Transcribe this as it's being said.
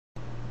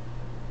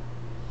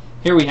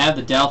Here we have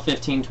the Dell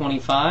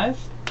 1525,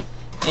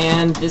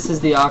 and this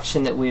is the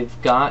auction that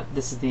we've got.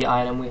 This is the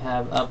item we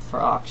have up for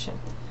auction.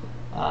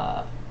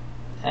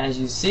 As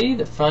you see,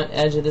 the front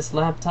edge of this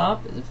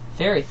laptop is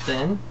very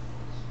thin,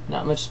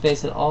 not much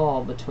space at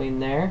all between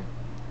there,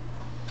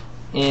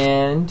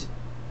 and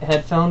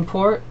headphone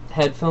port,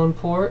 microphone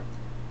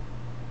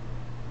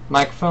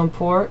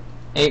port,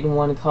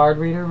 8-in-1 card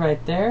reader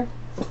right there.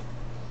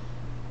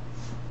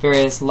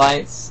 Various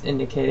lights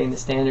indicating the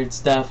standard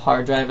stuff: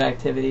 hard drive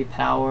activity,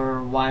 power,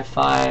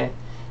 Wi-Fi,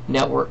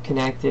 network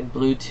connected,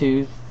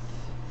 Bluetooth,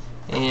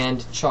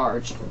 and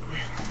charge.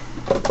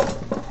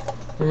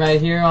 And right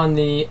here on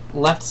the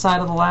left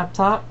side of the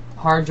laptop,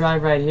 hard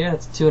drive right here,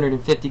 that's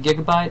 250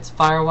 gigabytes,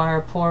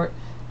 FireWire port,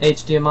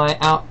 HDMI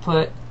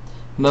output,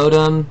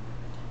 modem,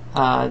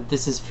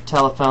 this is for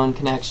telephone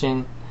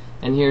connection,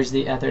 and here's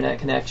the Ethernet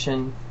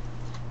connection,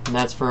 and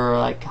that's for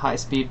like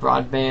high-speed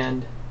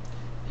broadband.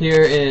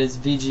 Here is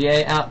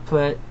VGA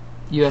output,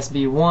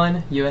 USB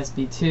 1,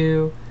 USB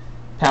 2,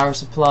 power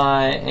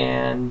supply,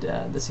 and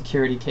the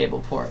security cable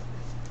port.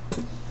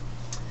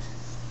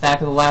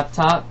 Back of the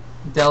laptop,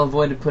 Dell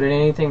avoided putting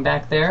anything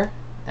back there,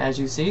 as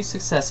you see,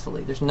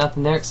 successfully. There's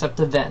nothing there except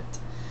a vent.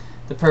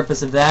 The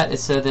purpose of that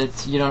is so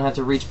that you don't have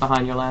to reach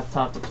behind your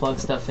laptop to plug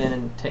stuff in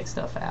and take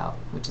stuff out,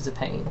 which is a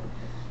pain.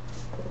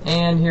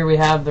 And here we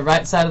have the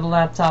right side of the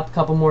laptop, a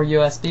couple more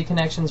USB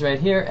connections right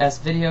here,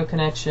 S-video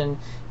connection,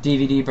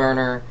 DVD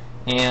burner,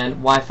 and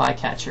Wi-Fi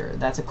catcher.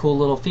 That's a cool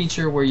little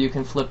feature where you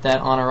can flip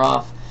that on or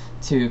off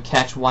to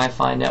catch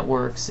Wi-Fi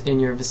networks in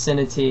your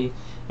vicinity,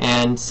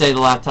 and say the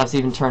laptop's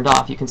even turned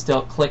off, you can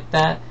still click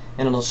that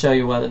and it'll show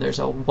you whether there's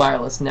a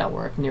wireless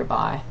network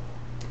nearby.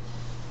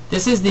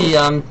 This is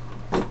the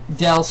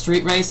Dell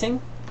Street Racing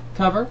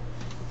cover.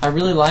 I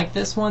really like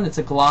this one. It's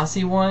a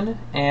glossy one,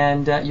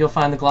 and you'll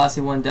find the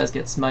glossy one does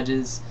get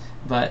smudges,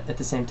 but at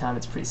the same time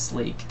it's pretty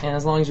sleek. And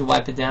as long as you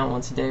wipe it down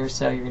once a day or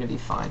so, you're going to be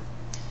fine.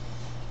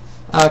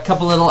 A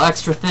couple little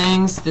extra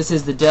things. This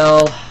is the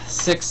Dell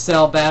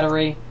 6-cell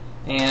battery,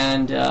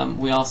 and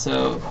we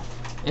also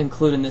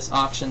include in this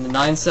auction the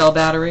 9-cell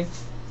battery.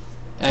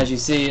 As you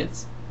see,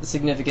 it's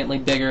significantly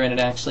bigger, and it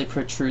actually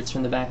protrudes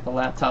from the back of the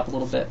laptop a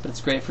little bit, but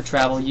it's great for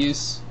travel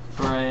use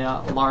for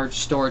a large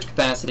storage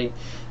capacity.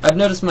 I've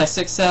noticed my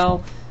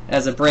 6-cell,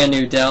 as a brand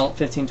new Dell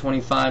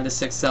 1525, the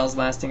 6-cell is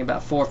lasting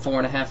about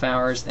 4.5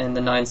 hours, and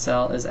the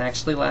 9-cell is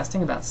actually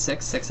lasting about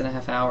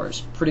 6.5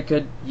 hours. Pretty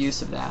good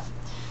use of that.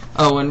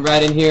 Oh, and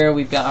right in here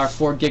we've got our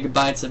 4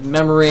 gigabytes of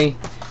memory.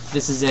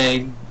 This is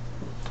a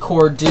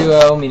Core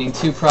Duo, meaning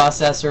 2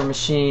 processor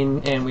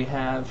machine, and we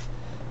have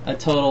a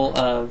total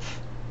of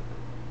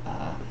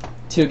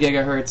 2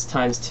 gigahertz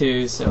times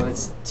 2, so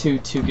it's 2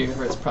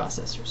 gigahertz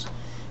processors.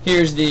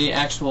 Here's the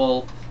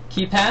actual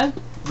keypad,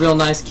 real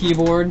nice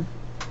keyboard,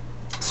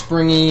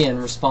 springy and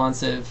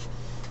responsive.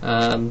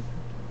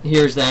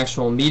 Here's the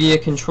actual media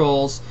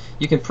controls.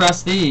 You can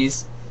press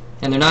these,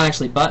 and they're not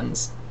actually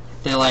buttons.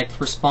 They like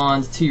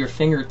respond to your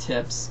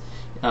fingertips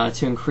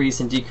to increase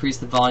and decrease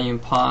the volume,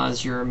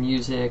 pause your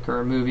music or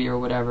a movie or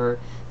whatever.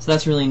 So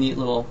that's a really neat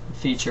little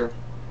feature.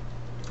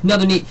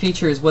 Another neat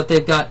feature is what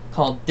they've got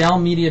called Dell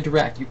Media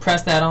Direct. You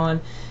press that on,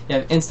 you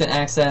have instant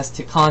access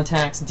to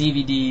contacts,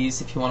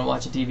 DVDs if you want to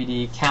watch a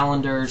DVD,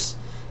 calendars,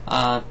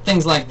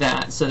 things like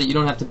that, so that you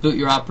don't have to boot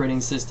your operating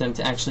system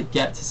to actually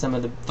get to some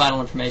of the vital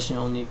information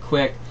you'll need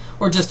quick,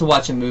 or just to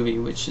watch a movie,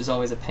 which is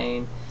always a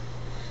pain.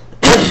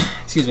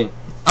 Excuse me.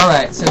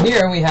 Alright, so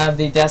here we have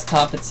the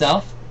desktop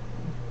itself,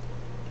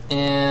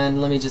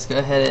 and let me just go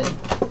ahead and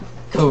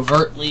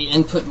covertly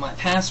input my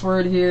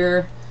password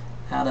here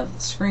out of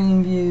the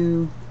screen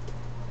view.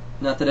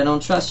 Not that I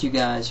don't trust you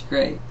guys,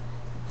 great.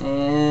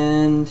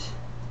 And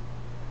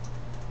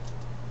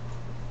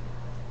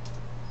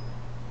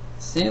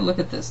see, look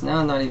at this. Now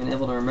I'm not even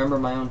able to remember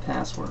my own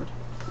password.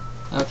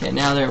 Okay,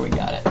 now there we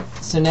got it.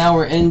 So now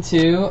we're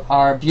into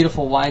our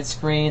beautiful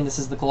widescreen. This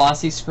is the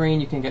glossy screen.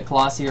 You can get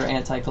glossy or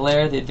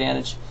anti-glare. The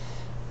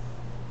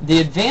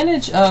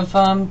advantage of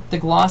the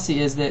glossy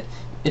is that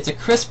it's a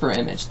crisper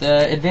image.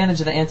 The advantage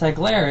of the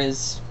anti-glare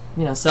is,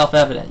 you know,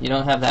 self-evident. You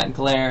don't have that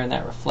glare and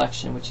that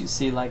reflection, which you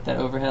see like that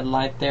overhead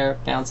light there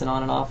bouncing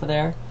on and off of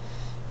there.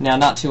 Now,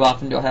 not too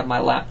often do I have my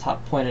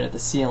laptop pointed at the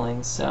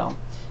ceiling, so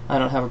I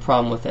don't have a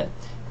problem with it.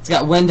 It's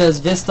got Windows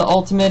Vista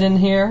Ultimate in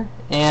here,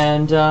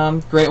 and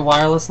great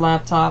wireless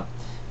laptop.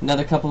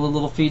 Another couple of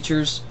little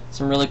features,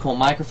 some really cool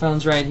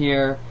microphones right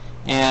here,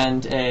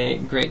 and a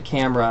great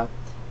camera.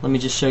 Let me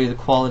just show you the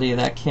quality of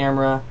that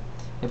camera,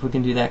 if we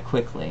can do that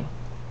quickly.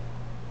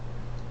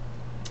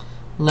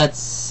 Let's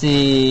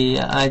see,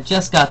 I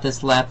just got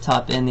this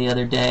laptop in the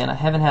other day, and I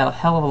haven't had a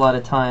hell of a lot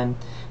of time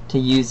to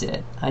use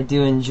it. I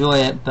do enjoy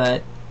it,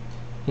 but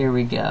here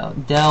we go.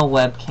 Dell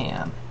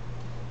webcam.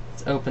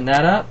 Let's open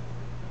that up.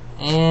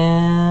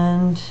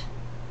 And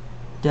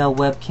Dell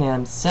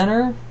webcam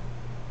center.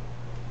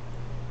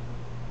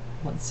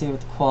 Let's see what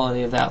the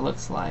quality of that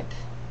looks like.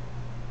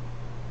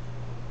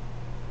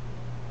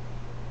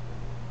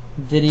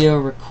 Video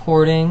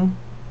recording.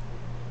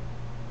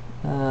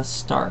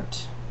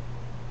 Start.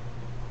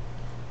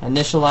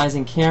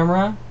 Initializing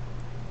camera.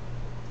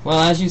 Well,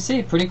 as you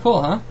see, pretty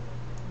cool, huh?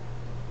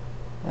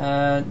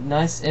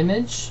 Nice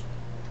image.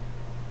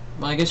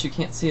 Well, I guess you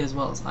can't see it as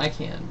well as I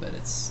can, but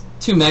it's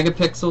 2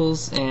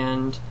 megapixels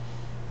and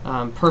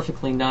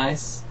perfectly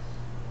nice.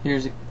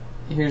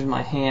 Here's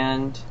my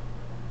hand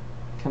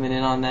coming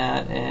in on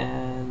that,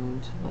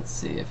 and let's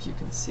see if you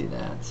can see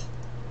that.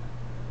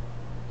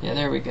 Yeah,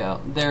 there we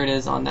go. There it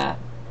is on that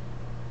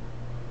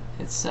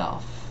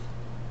itself.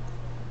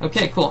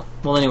 Okay, cool.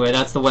 Well, anyway,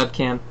 that's the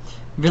webcam.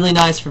 Really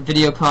nice for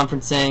video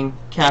conferencing.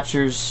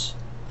 Captures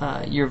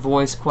your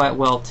voice quite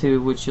well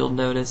too, which you'll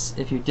notice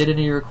if you did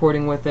any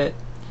recording with it.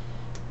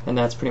 And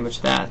that's pretty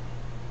much that.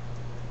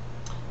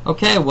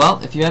 Okay, well,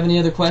 if you have any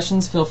other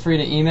questions, feel free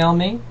to email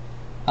me.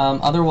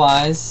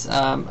 Otherwise,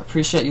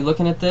 appreciate you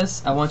looking at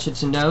this. I want you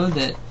to know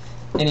that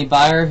any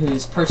buyer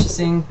who's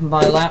purchasing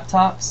my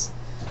laptops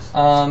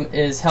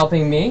is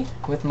helping me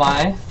with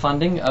my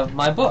funding of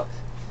my book.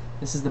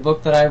 This is the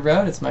book that I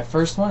wrote. It's my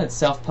first one. It's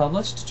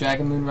self-published,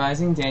 Dragon Moon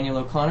Rising, Daniel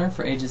O'Connor,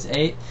 for ages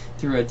 8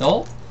 through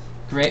adult.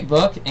 Great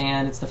book,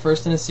 and it's the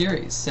first in a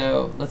series.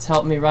 So let's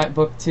help me write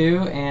book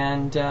 2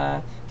 and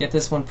get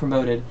this one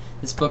promoted.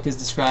 This book is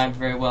described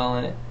very well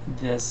on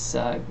this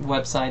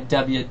website,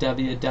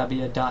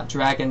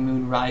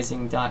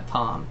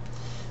 www.dragonmoonrising.com.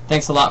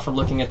 Thanks a lot for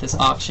looking at this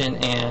auction,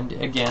 and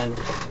again,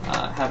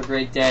 have a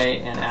great day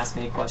and ask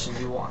any questions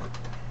you want.